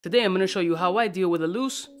Today I'm going to show you how I deal with a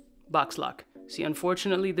loose box lock. See,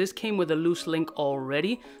 unfortunately, this came with a loose link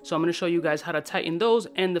already, so I'm going to show you guys how to tighten those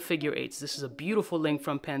and the figure eights. This is a beautiful link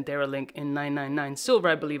from TherealCubaknow in 999 silver,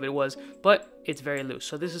 I believe it was, but it's very loose.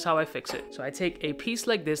 So this is how I fix it. So I take a piece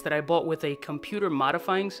like this that I bought with a computer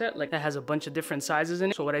modifying set, like that has a bunch of different sizes in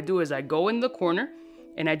it. So what I do is I go in the corner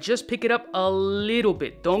and I just pick it up a little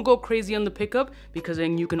bit. Don't go crazy on the pickup because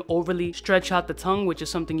then you can overly stretch out the tongue, which is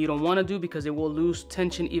something you don't want to do because it will lose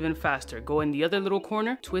tension even faster. Go in the other little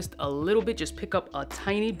corner, twist a little bit, just pick up a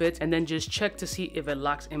tiny bit, and then just check to see if it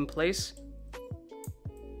locks in place.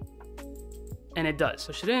 And it does.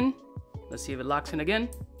 Push it in. Let's see if it locks in again.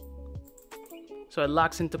 So it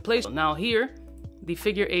locks into place. Now here, the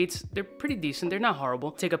figure eights, they're pretty decent. They're not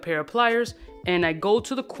horrible. Take a pair of pliers and I go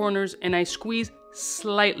to the corners and I squeeze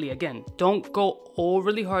slightly. Again, don't go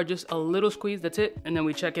overly hard, just a little squeeze, that's it. And then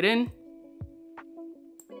we check it in.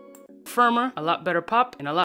 Firmer, a lot better pop, and a lot